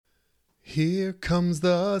Here comes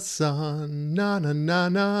the sun, na na na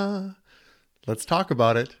na. Let's talk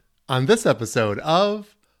about it on this episode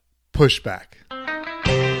of Pushback.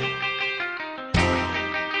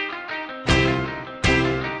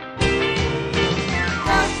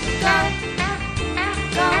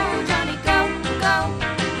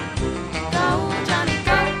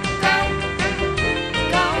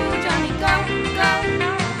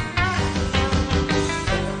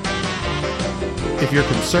 If you're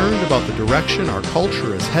concerned about the direction our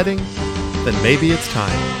culture is heading, then maybe it's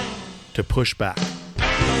time to push back.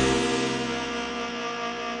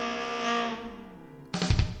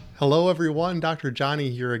 Hello everyone, Dr. Jonny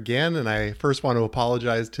here again, and I first want to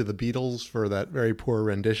apologize to the Beatles for that very poor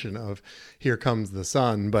rendition of Here Comes the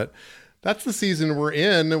Sun, but that's the season we're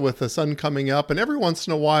in with the sun coming up, and every once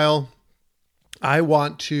in a while I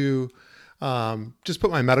want to just put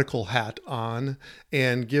my medical hat on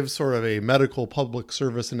and give sort of a medical public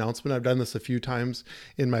service announcement. I've done this a few times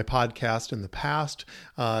in my podcast in the past.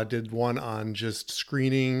 Did one on just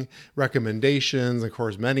screening recommendations, of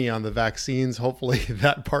course, many on the vaccines. Hopefully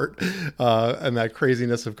that part and that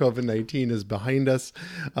craziness of COVID-19 is behind us.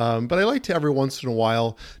 But I like to every once in a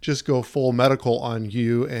while just go full medical on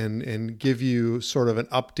you and give you sort of an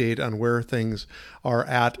update on where things are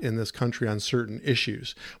at in this country on certain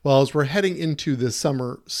issues. Well, as we're heading into this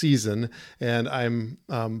summer season, and I'm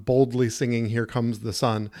boldly singing Here Comes the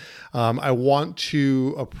Sun, I want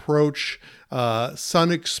to approach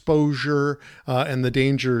sun exposure and the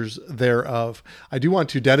dangers thereof. I do want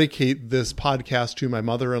to dedicate this podcast to my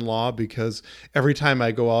mother-in-law because every time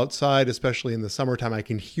I go outside, especially in the summertime, I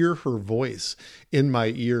can hear her voice in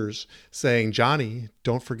my ears saying, "Jonny,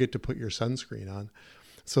 don't forget to put your sunscreen on."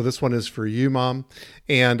 So this one is for you, Mom.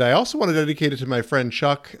 And I also want to dedicate it to my friend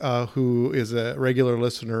Chuck, who is a regular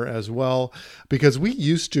listener as well, because we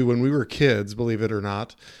used to, when we were kids, believe it or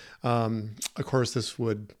not, of course, this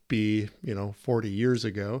would be, 40 years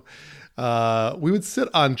ago, we would sit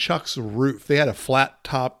on Chuck's roof. They had a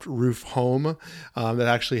flat-topped roof home that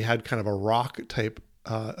actually had kind of a rock type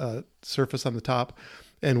surface on the top.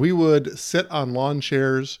 And we would sit on lawn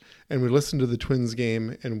chairs and we listen to the Twins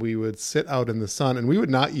game and we would sit out in the sun and we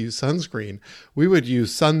would not use sunscreen. We would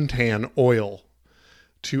use suntan oil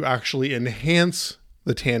to actually enhance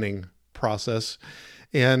the tanning process.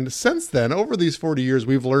 And since then, over these 40 years,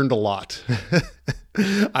 we've learned a lot.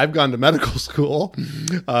 I've gone to medical school,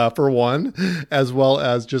 for one, as well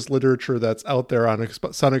as just literature that's out there on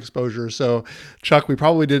sun exposure. So, Chuck, we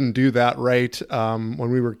probably didn't do that right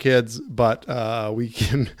when we were kids, but we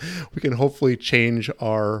can hopefully change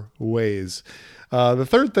our ways. The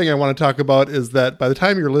third thing I want to talk about is that by the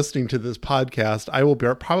time you're listening to this podcast, I will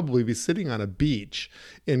probably be sitting on a beach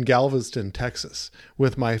in Galveston, Texas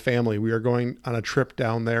with my family. We are going on a trip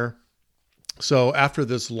down there. So after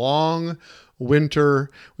this long winter,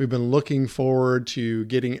 we've been looking forward to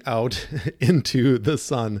getting out into the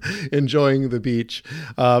sun, enjoying the beach.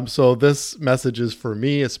 So this message is for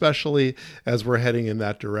me, especially as we're heading in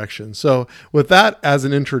that direction. So with that as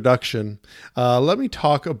an introduction, let me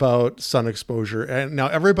talk about sun exposure. And now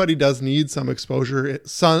everybody does need some exposure,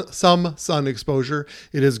 some sun exposure.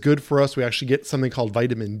 It is good for us. We actually get something called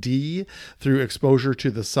vitamin D through exposure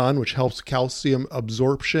to the sun, which helps calcium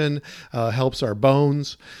absorption, helps our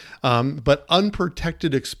bones. But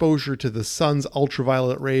unprotected exposure to the sun's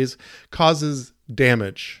ultraviolet rays causes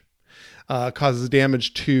damage. Causes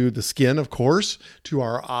damage to the skin, of course, to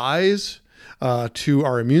our eyes, to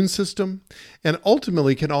our immune system, and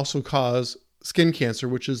ultimately can also cause skin cancer,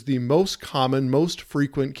 which is the most common, most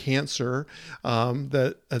frequent cancer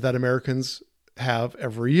that Americans have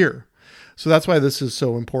every year. So that's why this is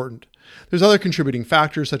so important. There's other contributing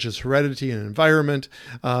factors such as heredity and environment,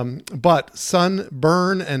 but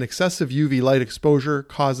sunburn and excessive UV light exposure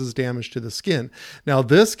causes damage to the skin. Now,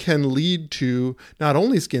 this can lead to not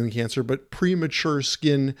only skin cancer, but premature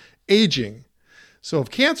skin aging. So if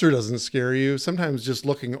cancer doesn't scare you, sometimes just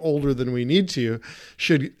looking older than we need to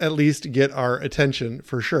should at least get our attention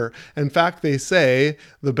for sure. In fact, they say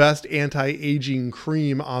the best anti-aging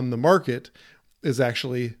cream on the market is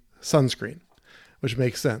actually sunscreen, which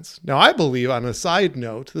makes sense. Now, I believe, on a side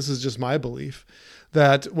note, this is just my belief,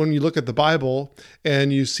 that when you look at the Bible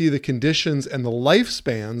and you see the conditions and the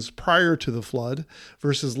lifespans prior to the flood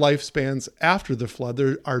versus lifespans after the flood,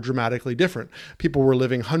 they are dramatically different. People were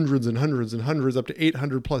living hundreds and hundreds and hundreds, up to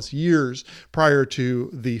 800 plus years prior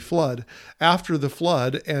to the flood. After the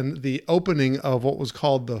flood and the opening of what was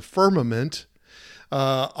called the firmament,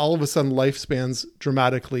 all of a sudden lifespans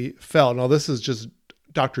dramatically fell. Now, this is just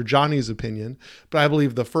Dr. Jonny's opinion, but I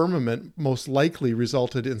believe the firmament most likely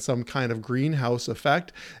resulted in some kind of greenhouse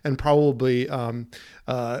effect and probably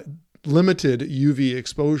limited UV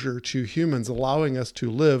exposure to humans, allowing us to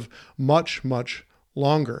live much, much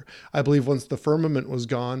longer. I believe once the firmament was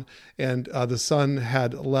gone and the sun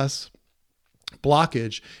had less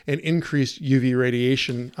blockage and increased UV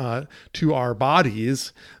radiation to our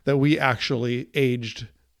bodies, that we actually aged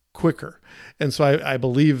quicker. And so I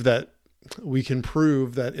believe that we can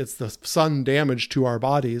prove that it's the sun damage to our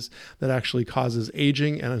bodies that actually causes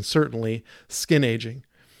aging, and certainly skin aging.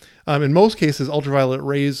 In most cases, ultraviolet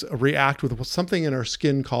rays react with something in our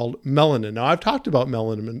skin called melanin. Now, I've talked about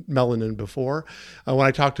melanin before when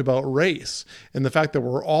I talked about race and the fact that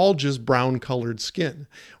we're all just brown-colored skin.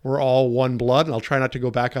 We're all one blood, and I'll try not to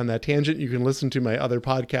go back on that tangent. You can listen to my other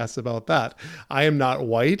podcasts about that. I am not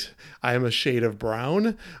white. I am a shade of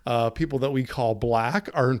brown. People that we call black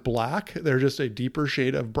aren't black. They're just a deeper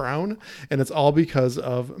shade of brown, and it's all because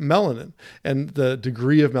of melanin and the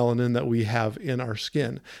degree of melanin that we have in our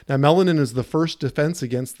skin. Now, melanin is the first defense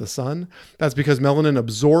against the sun. That's because melanin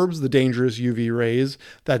absorbs the dangerous UV rays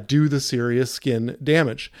that do the serious skin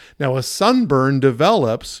damage. Now, a sunburn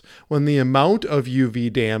develops when the amount of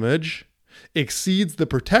UV damage exceeds the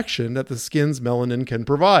protection that the skin's melanin can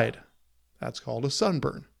provide. That's called a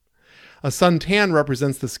sunburn. A suntan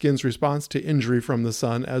represents the skin's response to injury from the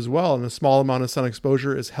sun as well, and a small amount of sun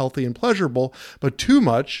exposure is healthy and pleasurable, but too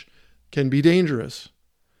much can be dangerous.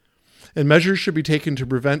 And measures should be taken to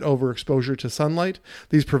prevent overexposure to sunlight.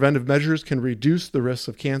 These preventive measures can reduce the risks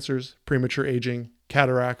of cancers, premature aging,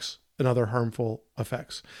 cataracts, and other harmful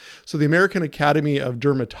effects. So the American Academy of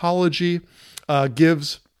Dermatology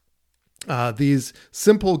gives these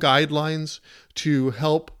simple guidelines to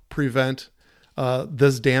help prevent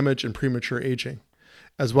this damage and premature aging,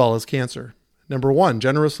 as well as cancer. Number 1,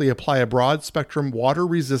 generously apply a broad spectrum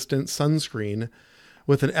water-resistant sunscreen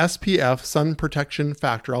with an SPF, sun protection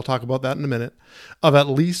factor, I'll talk about that in a minute, of at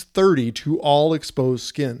least 30 to all exposed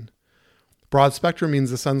skin. Broad spectrum means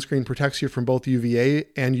the sunscreen protects you from both UVA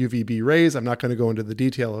and UVB rays. I'm not going to go into the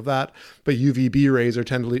detail of that, but UVB rays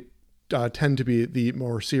tend to be the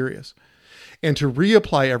more serious. And to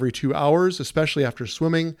reapply every 2 hours, especially after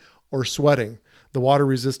swimming or sweating. The water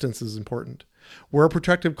resistance is important. Wear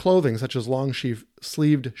protective clothing such as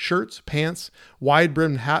long-sleeved shirts, pants,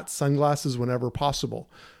 wide-brimmed hats, sunglasses whenever possible.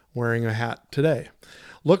 Wearing a hat today.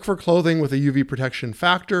 Look for clothing with a UV protection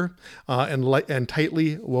factor and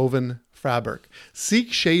tightly woven fabric.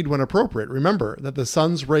 Seek shade when appropriate. Remember that the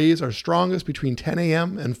sun's rays are strongest between 10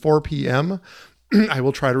 a.m. and 4 p.m. I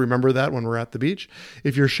will try to remember that when we're at the beach.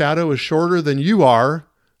 If your shadow is shorter than you are,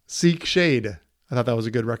 seek shade. I thought that was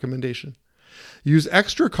a good recommendation. Use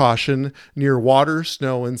extra caution near water,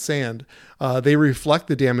 snow, and sand. They reflect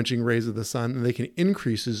the damaging rays of the sun, and they can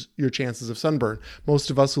increase your chances of sunburn. Most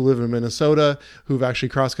of us who live in Minnesota, who've actually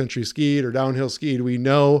cross-country skied or downhill skied, we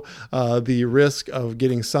know the risk of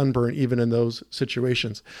getting sunburn even in those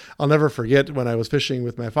situations. I'll never forget when I was fishing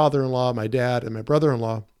with my father-in-law, my dad, and my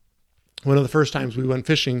brother-in-law. One of the first times we went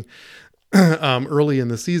fishing early in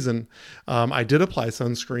the season, I did apply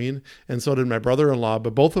sunscreen, and so did my brother-in-law,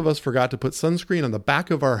 but both of us forgot to put sunscreen on the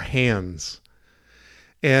back of our hands.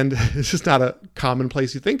 And it's just not a common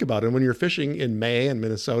place you think about. And when you're fishing in May in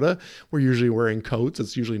Minnesota, we're usually wearing coats.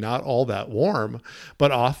 It's usually not all that warm,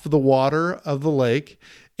 but off the water of the lake,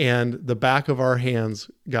 and the back of our hands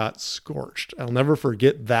got scorched. I'll never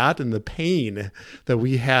forget that and the pain that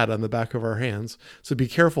we had on the back of our hands. So be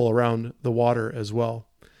careful around the water as well.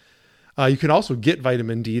 You can also get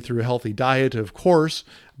vitamin D through a healthy diet, of course,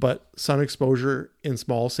 but sun exposure in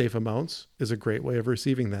small, safe amounts is a great way of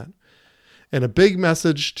receiving that. And a big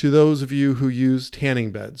message to those of you who use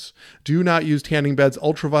tanning beds. Do not use tanning beds.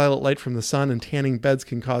 Ultraviolet light from the sun and tanning beds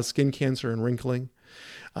can cause skin cancer and wrinkling.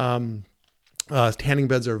 Tanning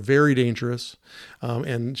beds are very dangerous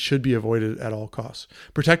and should be avoided at all costs.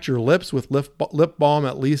 Protect your lips with lip balm,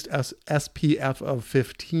 at least SPF of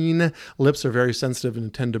 15. Lips are very sensitive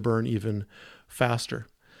and tend to burn even faster.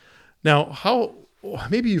 Now,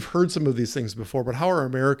 maybe you've heard some of these things before, but how are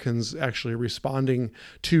Americans actually responding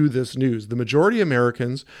to this news? The majority of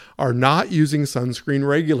Americans are not using sunscreen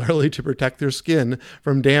regularly to protect their skin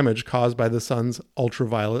from damage caused by the sun's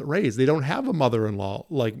ultraviolet rays. They don't have a mother-in-law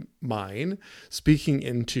like mine speaking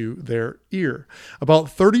into their ear. About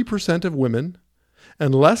 30% of women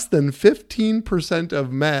and less than 15%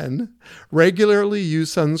 of men regularly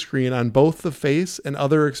use sunscreen on both the face and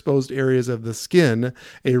other exposed areas of the skin,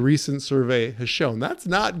 a recent survey has shown. That's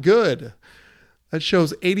not good. That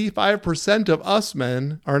shows 85% of us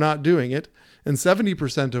men are not doing it, and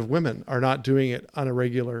 70% of women are not doing it on a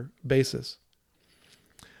regular basis.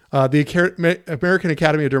 The American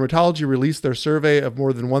Academy of Dermatology released their survey of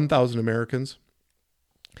more than 1,000 Americans.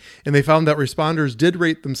 And they found that responders did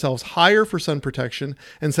rate themselves higher for sun protection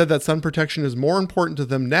and said that sun protection is more important to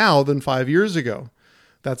them now than 5 years ago.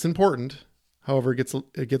 That's important. However,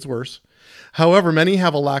 it gets worse. However, many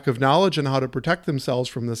have a lack of knowledge on how to protect themselves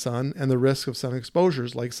from the sun and the risk of sun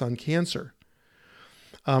exposures like sun cancer.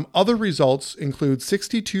 Other results include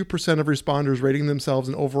 62% of responders rating themselves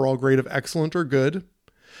an overall grade of excellent or good,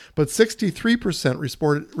 but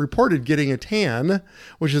 63% reported getting a tan,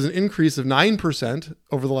 which is an increase of 9%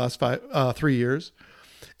 over the last 3 years.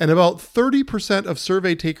 And about 30% of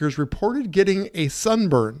survey takers reported getting a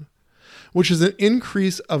sunburn, which is an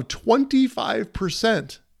increase of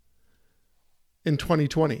 25% in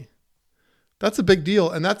 2020. That's a big deal,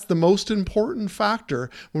 and that's the most important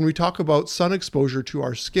factor when we talk about sun exposure to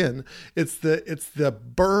our skin. It's the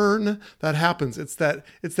burn that happens. It's that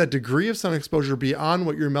degree of sun exposure beyond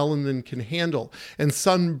what your melanin can handle. And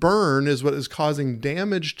sunburn is what is causing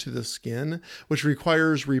damage to the skin, which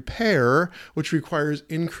requires repair, which requires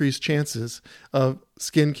increased chances of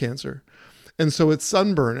skin cancer. And so it's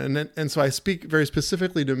sunburn. And so I speak very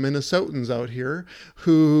specifically to Minnesotans out here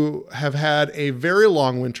who have had a very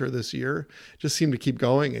long winter this year, just seem to keep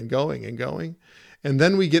going and going and going. And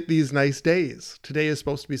then we get these nice days. Today is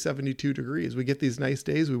supposed to be 72 degrees. We get these nice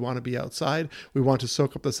days. We want to be outside. We want to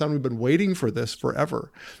soak up the sun. We've been waiting for this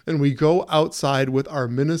forever. And we go outside with our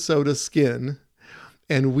Minnesota skin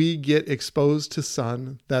and we get exposed to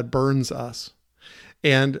sun that burns us.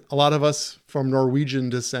 And a lot of us from Norwegian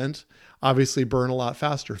descent obviously burn a lot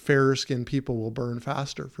faster. Fairer skinned people will burn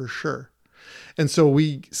faster for sure. And so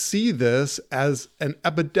we see this as an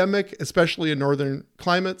epidemic, especially in northern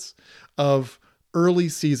climates, of early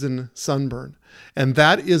season sunburn. And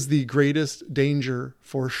that is the greatest danger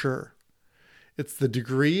for sure. It's the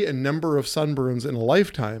degree and number of sunburns in a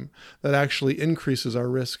lifetime that actually increases our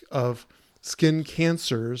risk of skin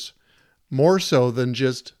cancers more so than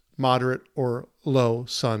just moderate or low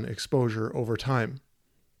sun exposure over time.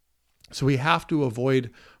 So we have to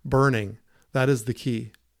avoid burning. That is the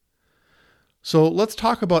key. So let's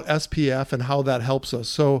talk about SPF and how that helps us.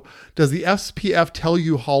 So does the SPF tell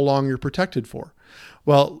you how long you're protected for?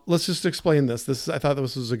 Well, let's just explain this. I thought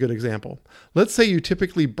this was a good example. Let's say you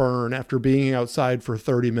typically burn after being outside for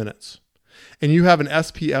 30 minutes and you have an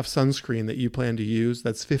SPF sunscreen that you plan to use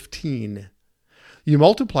that's 15. You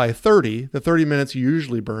multiply the 30 minutes you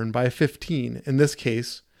usually burn, by 15. In this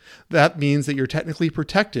case, that means that you're technically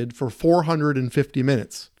protected for 450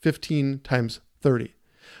 minutes, 15 times 30,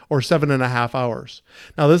 or 7.5 hours.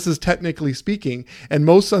 Now, this is technically speaking, and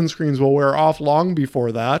most sunscreens will wear off long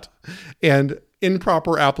before that. And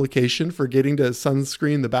improper application, forgetting to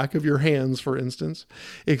sunscreen the back of your hands, for instance,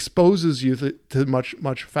 exposes you to much,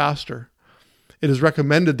 much faster. It is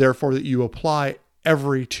recommended, therefore, that you apply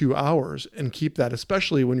every 2 hours and keep that,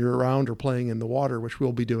 especially when you're around or playing in the water, which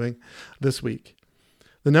we'll be doing this week.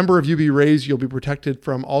 The number of UV rays you'll be protected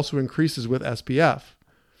from also increases with SPF.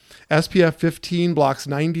 SPF 15 blocks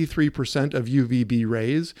 93% of UVB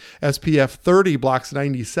rays, SPF 30 blocks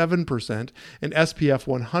 97%, and SPF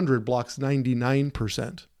 100 blocks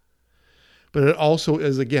 99%. But it also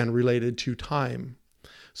is, again, related to time.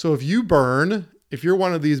 So if you're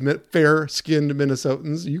one of these fair-skinned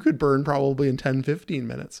Minnesotans, you could burn probably in 10, 15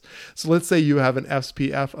 minutes. So let's say you have an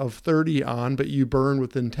SPF of 30 on, but you burn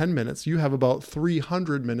within 10 minutes. You have about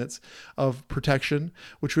 300 minutes of protection,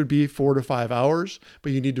 which would be 4 to 5 hours,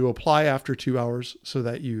 but you need to apply after 2 hours so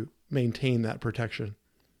that you maintain that protection.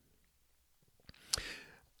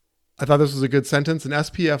 I thought this was a good sentence. An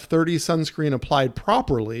SPF 30 sunscreen applied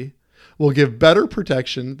properly will give better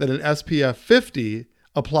protection than an SPF 50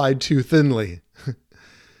 applied too thinly.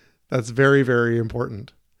 That's very, very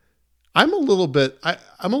important. I'm a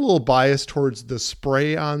little biased towards the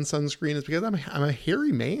spray on sunscreen. It's because I'm a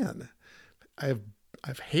hairy man. I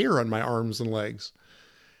have hair on my arms and legs.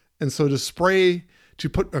 And so to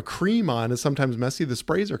put a cream on is sometimes messy. The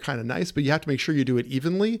sprays are kind of nice, but you have to make sure you do it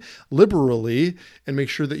evenly, liberally, and make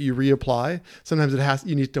sure that you reapply. Sometimes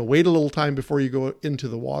you need to wait a little time before you go into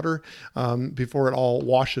the water, before it all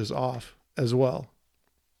washes off as well.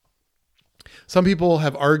 Some people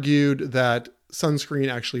have argued that sunscreen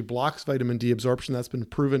actually blocks vitamin D absorption. That's been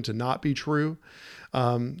proven to not be true.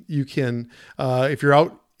 You can, if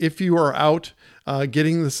you are out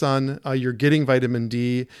getting the sun, you're getting vitamin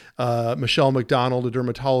D. Michelle McDonald, a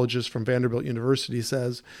dermatologist from Vanderbilt University,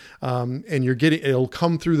 says, and it'll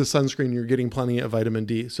come through the sunscreen. You're getting plenty of vitamin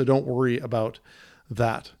D. So don't worry about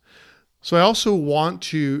that. So I also want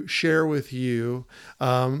to share with you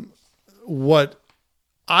what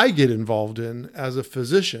I get involved in as a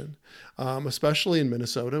physician. especially in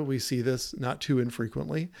Minnesota. We see this not too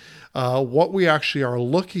infrequently. What we actually are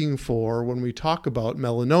looking for when we talk about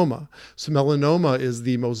melanoma. So melanoma is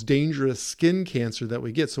the most dangerous skin cancer that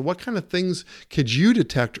we get. So what kind of things could you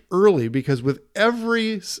detect early? Because with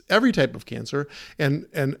every type of cancer,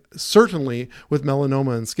 and certainly with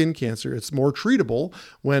melanoma and skin cancer, it's more treatable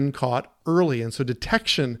when caught early. And so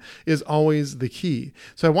detection is always the key.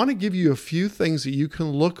 So I want to give you a few things that you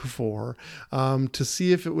can look for to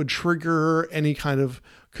see if it would trigger any kind of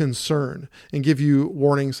concern and give you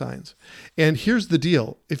warning signs. And here's the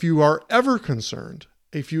deal. If you are ever concerned,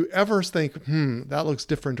 if you ever think, that looks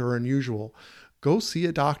different or unusual, go see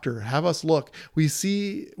a doctor. Have us look. We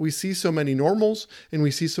see so many normals and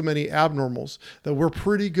we see so many abnormals that we're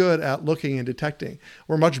pretty good at looking and detecting.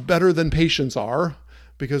 We're much better than patients are,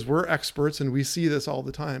 because we're experts and we see this all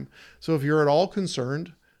the time. So if you're at all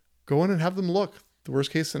concerned, go in and have them look. The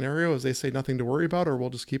worst case scenario is they say nothing to worry about, or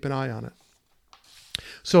we'll just keep an eye on it.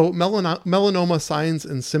 So melanoma signs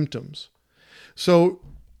and symptoms. So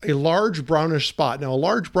a large brownish spot. Now, a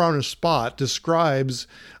large brownish spot describes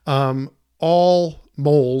all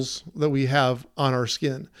moles that we have on our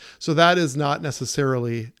skin. So that is not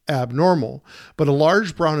necessarily abnormal, but a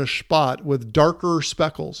large brownish spot with darker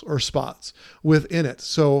speckles or spots within it.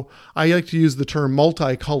 So I like to use the term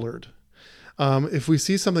multicolored. If we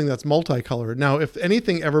see something that's multicolored, now if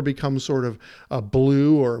anything ever becomes sort of a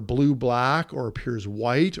blue or blue-black or appears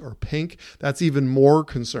white or pink, that's even more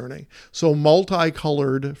concerning. So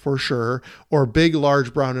multicolored for sure, or big,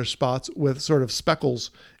 large brownish spots with sort of speckles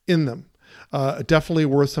in them. Definitely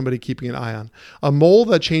worth somebody keeping an eye on. A mole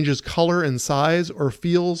that changes color and size or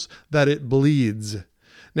feels that it bleeds.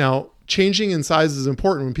 Now, changing in size is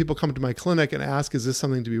important. When people come to my clinic and ask, is this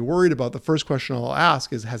something to be worried about? The first question I'll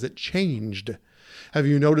ask is, has it changed? Have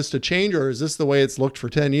you noticed a change, or is this the way it's looked for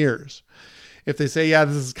 10 years? If they say, yeah,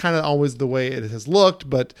 this is kind of always the way it has looked,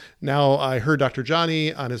 but now I heard Dr.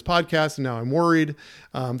 Jonny on his podcast and now I'm worried,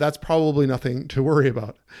 that's probably nothing to worry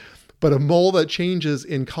about. But a mole that changes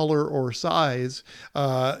in color or size,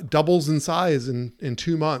 doubles in size in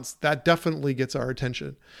 2 months, that definitely gets our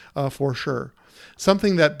attention for sure.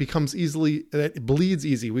 Something that that bleeds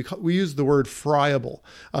easy. We use the word friable.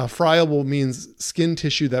 Friable means skin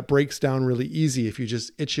tissue that breaks down really easy. If you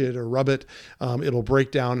just itch it or rub it, it'll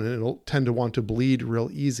break down and it'll tend to want to bleed real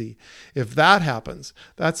easy. If that happens,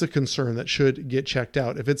 that's a concern that should get checked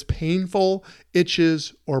out. If it's painful,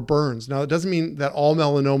 itches, or burns. Now, it doesn't mean that all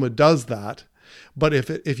melanoma does that, but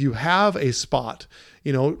if you have a spot,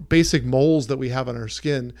 basic moles that we have on our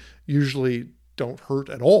skin usually don't hurt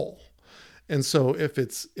at all. And so if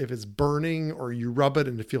it's burning or you rub it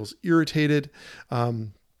and it feels irritated,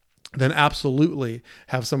 then absolutely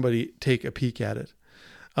have somebody take a peek at it.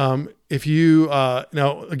 If you,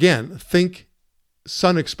 now again, think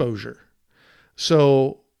sun exposure.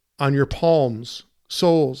 So on your palms,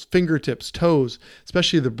 soles, fingertips, toes,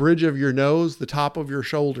 especially the bridge of your nose, the top of your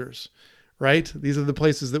shoulders, right? These are the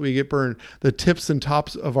places that we get burned. The tips and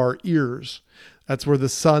tops of our ears. That's where the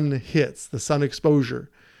sun hits, the sun exposure.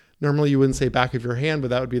 Normally you wouldn't say back of your hand, but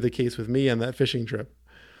that would be the case with me on that fishing trip.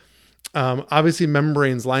 Obviously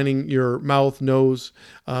membranes lining your mouth, nose,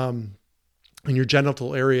 in your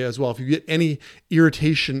genital area as well. If you get any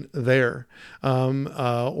irritation there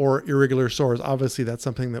or irregular sores, obviously that's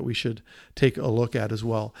something that we should take a look at as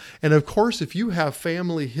well. And of course, if you have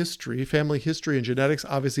family history and genetics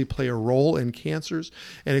obviously play a role in cancers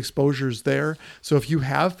and exposures there. So if you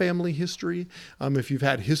have family history, if you've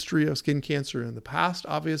had history of skin cancer in the past,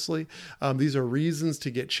 obviously, these are reasons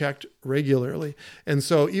to get checked regularly. And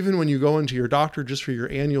so even when you go into your doctor just for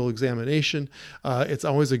your annual examination, it's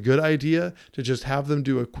always a good idea to just have them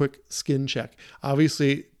do a quick skin check.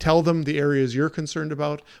 Obviously, tell them the areas you're concerned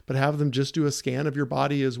about, but have them just do a scan of your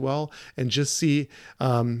body as well and just see,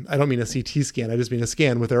 I don't mean a CT scan, I just mean a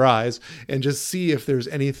scan with their eyes, and just see if there's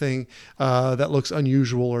anything that looks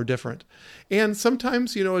unusual or different. And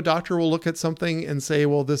sometimes, a doctor will look at something and say,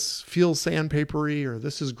 well, this feels sandpapery, or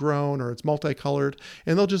this is grown, or it's multicolored,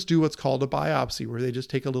 and they'll just do what's called a biopsy, where they just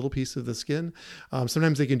take a little piece of the skin.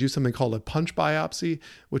 Sometimes they can do something called a punch biopsy,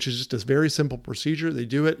 which is just a very simple procedure. They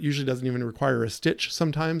do it, usually doesn't even require a stitch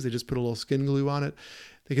sometimes. They just put a little skin glue on it.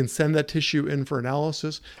 They can send that tissue in for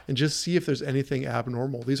analysis and just see if there's anything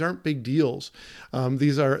abnormal. These aren't big deals.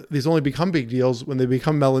 These only become big deals when they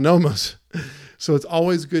become melanomas. So it's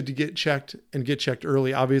always good to get checked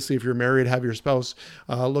early. Obviously, if you're married, have your spouse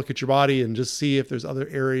look at your body and just see if there's other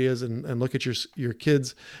areas, and look at your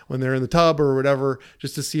kids when they're in the tub or whatever,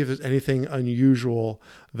 just to see if there's anything unusual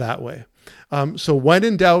that way. So when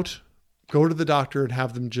in doubt, go to the doctor and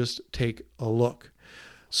have them just take a look.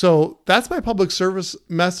 So that's my public service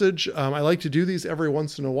message. I like to do these every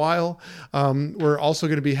once in a while. We're also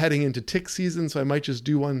going to be heading into tick season, so I might just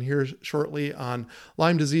do one here shortly on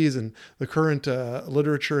Lyme disease and the current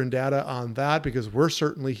literature and data on that, because we're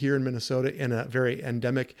certainly here in Minnesota in a very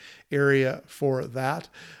endemic area for that.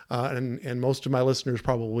 And most of my listeners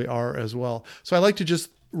probably are as well. So I like to just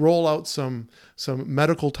roll out some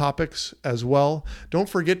medical topics as well. Don't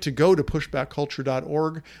forget to go to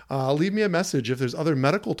pushbackculture.org. Leave me a message if there's other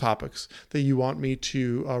medical topics that you want me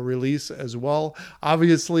to release as well.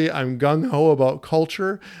 Obviously, I'm gung-ho about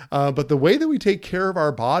culture, but the way that we take care of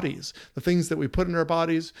our bodies, the things that we put in our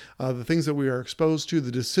bodies, the things that we are exposed to,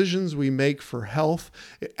 the decisions we make for health,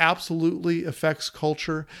 it absolutely affects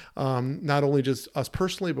culture, not only just us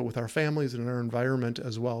personally, but with our families and our environment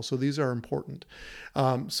as well. So these are important.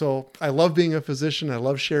 So I love being a physician. I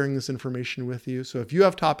love sharing this information with you. So if you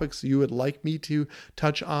have topics you would like me to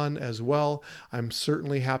touch on as well, I'm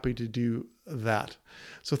certainly happy to do that.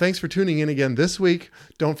 So thanks for tuning in again this week.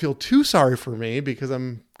 Don't feel too sorry for me, because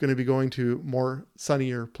I'm going to be going to more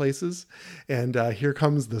sunnier places, and here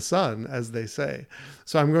comes the sun, as they say.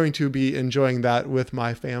 So I'm going to be enjoying that with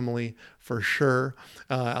my family for sure.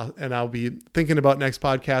 And I'll be thinking about next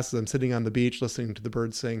podcast as I'm sitting on the beach listening to the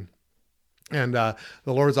birds sing. And the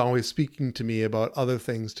Lord's always speaking to me about other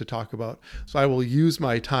things to talk about. So I will use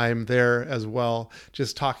my time there as well,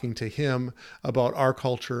 just talking to Him about our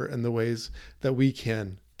culture and the ways that we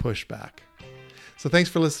can push back. So thanks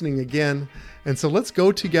for listening again. And so let's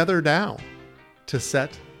go together now to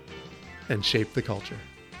set and shape the culture.